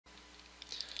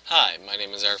Hi, my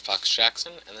name is Eric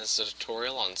Jackson, and this is a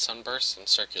tutorial on sunbursts and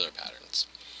circular patterns.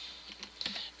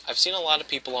 I've seen a lot of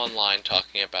people online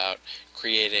talking about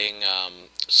creating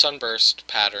sunburst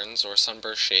patterns or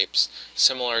sunburst shapes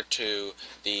similar to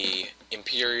the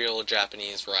Imperial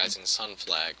Japanese Rising Sun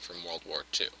flag from World War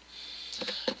II.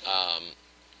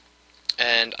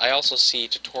 And I also see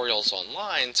tutorials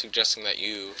online suggesting that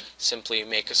you simply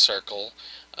make a circle,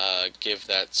 give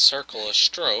that circle a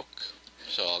stroke,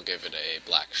 so I'll give it a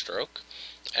black stroke,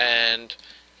 and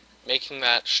making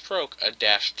that stroke a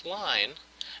dashed line,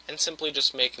 and simply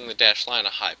just making the dashed line a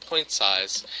high point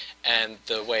size, and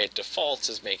the way it defaults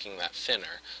is making that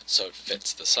thinner so it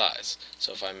fits the size.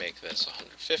 So if I make this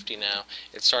 150 now,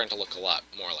 it's starting to look a lot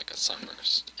more like a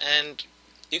sunburst. And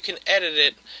you can edit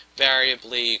it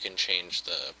variably, you can change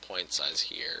the point size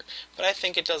here, but I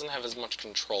think it doesn't have as much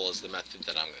control as the method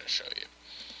that I'm going to show you.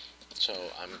 So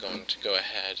I'm going to go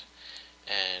ahead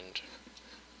and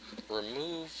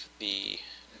remove the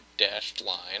dashed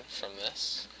line from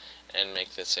this and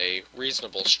make this a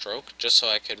reasonable stroke just so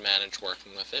I could manage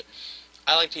working with it.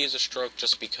 I like to use a stroke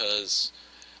just because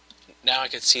now I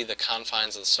can see the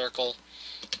confines of the circle.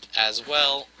 As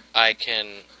well, I can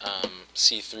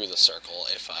see through the circle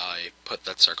if I put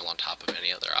that circle on top of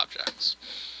any other objects.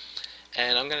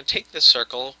 And I'm going to take this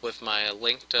circle with my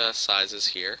linked sizes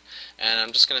here, and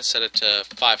I'm just going to set it to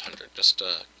 500, just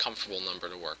a comfortable number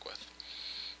to work with.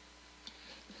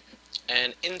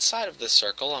 And inside of this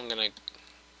circle, I'm going to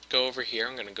go over here,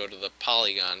 I'm going to go to the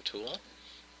polygon tool,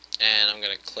 and I'm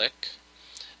going to click,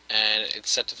 and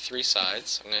it's set to 3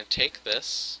 sides. I'm going to take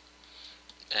this,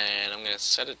 and I'm going to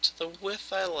set it to the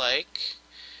width I like.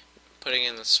 Putting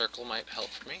in the circle might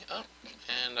help for me. Oh,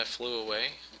 and I flew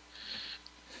away.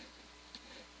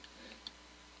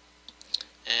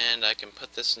 And I can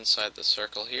put this inside the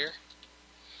circle here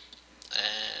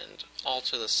and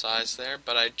alter the size there,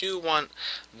 but I do want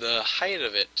the height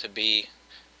of it to be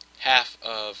half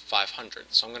of 500.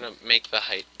 So I'm going to make the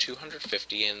height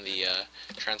 250 in the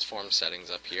transform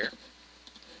settings up here.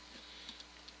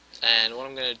 And what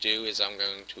I'm going to do is I'm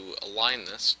going to align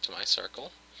this to my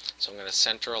circle. So I'm going to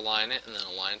center align it and then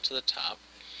align it to the top.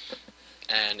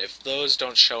 And if those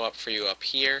don't show up for you up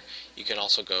here, you can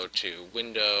also go to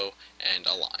Window and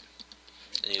Align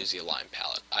and use the Align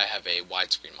palette. I have a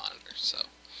widescreen monitor, so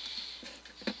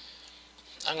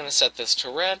I'm going to set this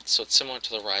to red, so it's similar to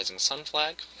the Rising Sun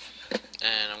flag.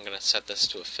 And I'm going to set this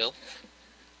to a fill.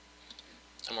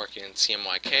 I'm working in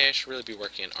CMYK. I should really be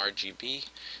working in RGB,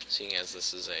 seeing as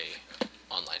this is a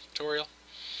online tutorial.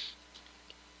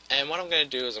 And what I'm going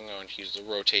to do is I'm going to use the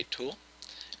rotate tool,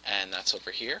 and that's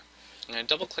over here. I'm going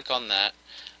to double click on that,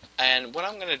 and what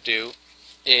I'm going to do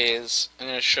is I'm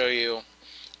going to show you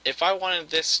if I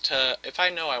wanted this to, if I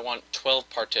know I want 12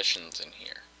 partitions in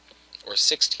here, or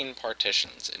 16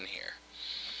 partitions in here,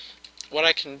 what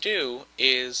I can do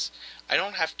is I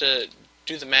don't have to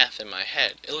do the math in my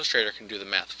head. Illustrator can do the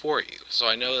math for you. So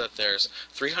I know that there's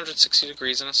 360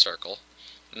 degrees in a circle,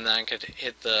 and then I could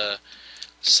hit the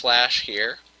slash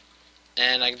here,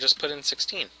 and I can just put in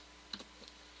 16.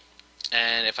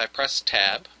 And if I press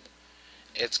tab,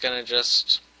 it's going to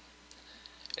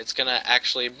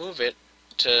actually move it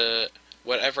to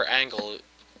whatever angle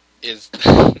is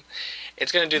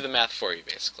it's going to do the math for you,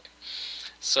 basically.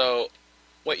 So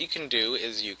what you can do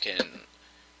is you can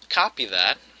copy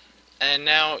that, and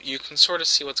now you can sort of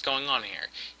see what's going on here.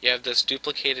 You have this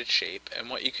duplicated shape, and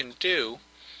what you can do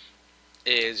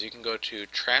is you can go to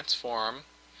transform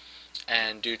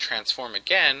and do transform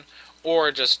again,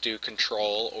 or just do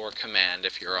Control or Command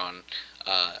if you're on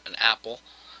an Apple,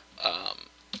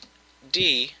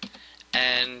 D,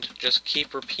 and just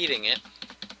keep repeating it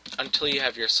until you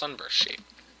have your sunburst shape.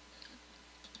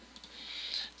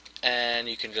 And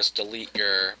you can just delete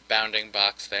your bounding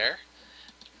box there,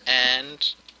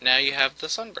 and now you have the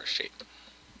sunburst shape.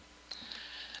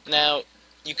 Now,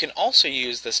 you can also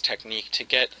use this technique to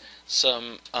get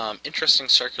some interesting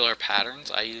circular patterns.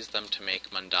 I use them to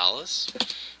make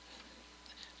mandalas.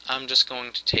 I'm just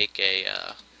going to take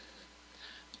a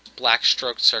black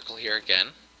stroked circle here again,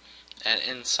 and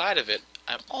inside of it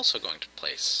I'm also going to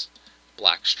place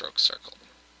black stroke circle.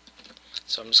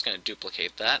 So I'm just going to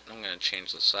duplicate that, and I'm going to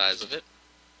change the size of it.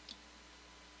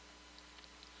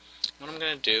 What I'm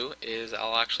going to do is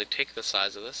I'll actually take the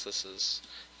size of this. This is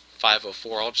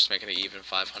 504. I'll just make it an even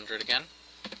 500 again.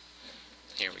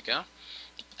 Here we go.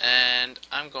 And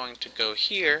I'm going to go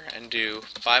here and do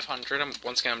 500.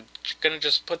 Once again, I'm going to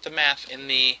just put the math in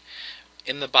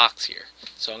the box here.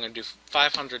 So I'm going to do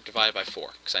 500 divided by 4,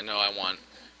 because I know I want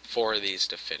 4 of these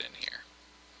to fit in here.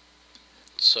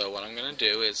 So what I'm going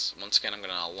to do is, once again, I'm going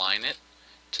to align it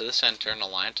to the center and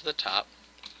align it to the top.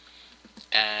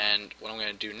 And what I'm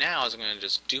going to do now is I'm going to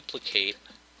just duplicate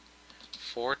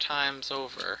 4 times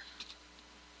over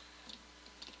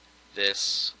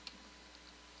this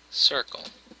circle.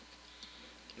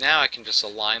 Now I can just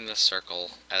align this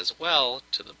circle as well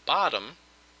to the bottom,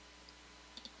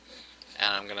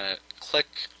 and I'm going to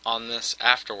click on this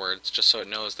afterwards just so it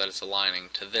knows that it's aligning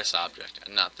to this object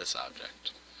and not this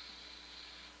object.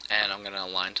 And I'm going to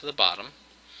align to the bottom.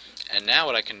 And now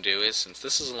what I can do is, since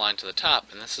this is aligned to the top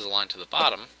and this is aligned to the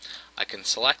bottom, I can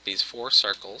select these 4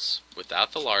 circles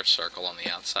without the large circle on the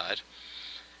outside,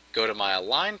 go to my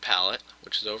Align palette,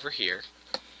 which is over here,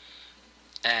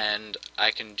 and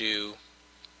I can do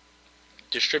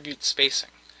Distribute Spacing.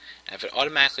 And if it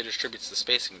automatically distributes the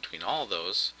spacing between all of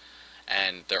those,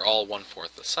 and they're all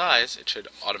 1/4 the size, it should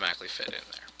automatically fit in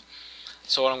there.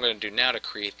 So what I'm going to do now to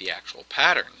create the actual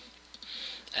pattern,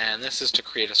 and this is to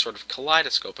create a sort of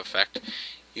kaleidoscope effect,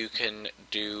 you can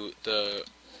do the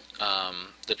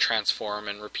transform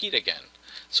and repeat again.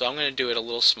 So I'm going to do it a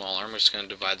little smaller. I'm just going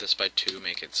to divide this by 2,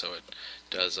 make it so it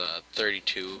does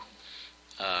 32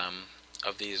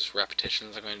 of these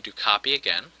repetitions. I'm going to do copy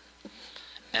again,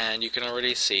 and you can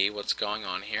already see what's going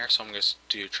on here. So I'm going to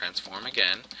do transform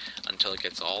again until it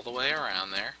gets all the way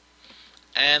around there,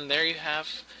 and there you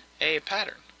have a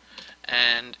pattern.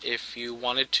 And if you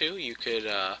wanted to, you could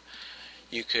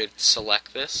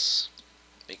select this.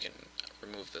 You can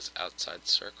remove this outside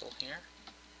circle here.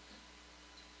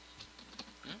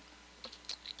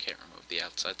 Can't remove the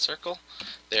outside circle.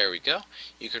 There we go.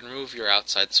 You can remove your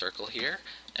outside circle here,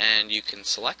 and you can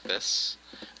select this,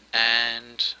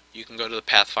 and you can go to the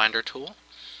Pathfinder tool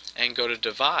and go to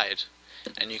Divide,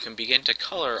 and you can begin to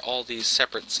color all these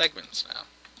separate segments now.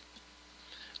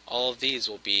 All of these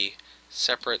will be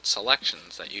separate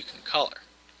selections that you can color,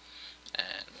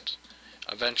 and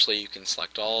eventually you can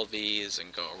select all of these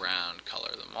and go around,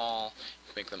 color them all.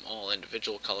 You can make them all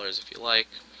individual colors if you like.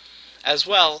 As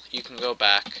well, you can go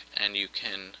back and you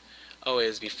can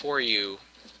always, before you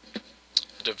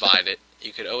divide it,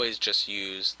 you could always just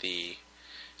use the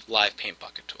Live Paint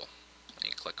Bucket tool. And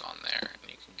you click on there and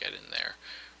you can get in there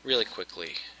really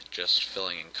quickly, just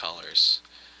filling in colors.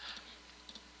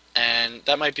 And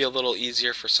that might be a little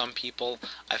easier for some people.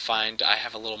 I find I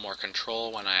have a little more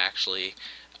control when I actually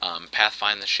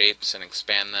pathfind the shapes and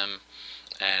expand them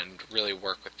and really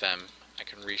work with them. I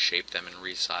can reshape them and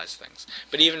resize things.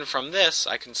 But even from this,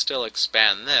 I can still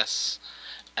expand this,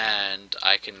 and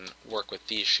I can work with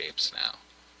these shapes now.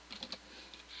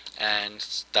 And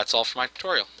that's all for my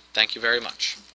tutorial. Thank you very much.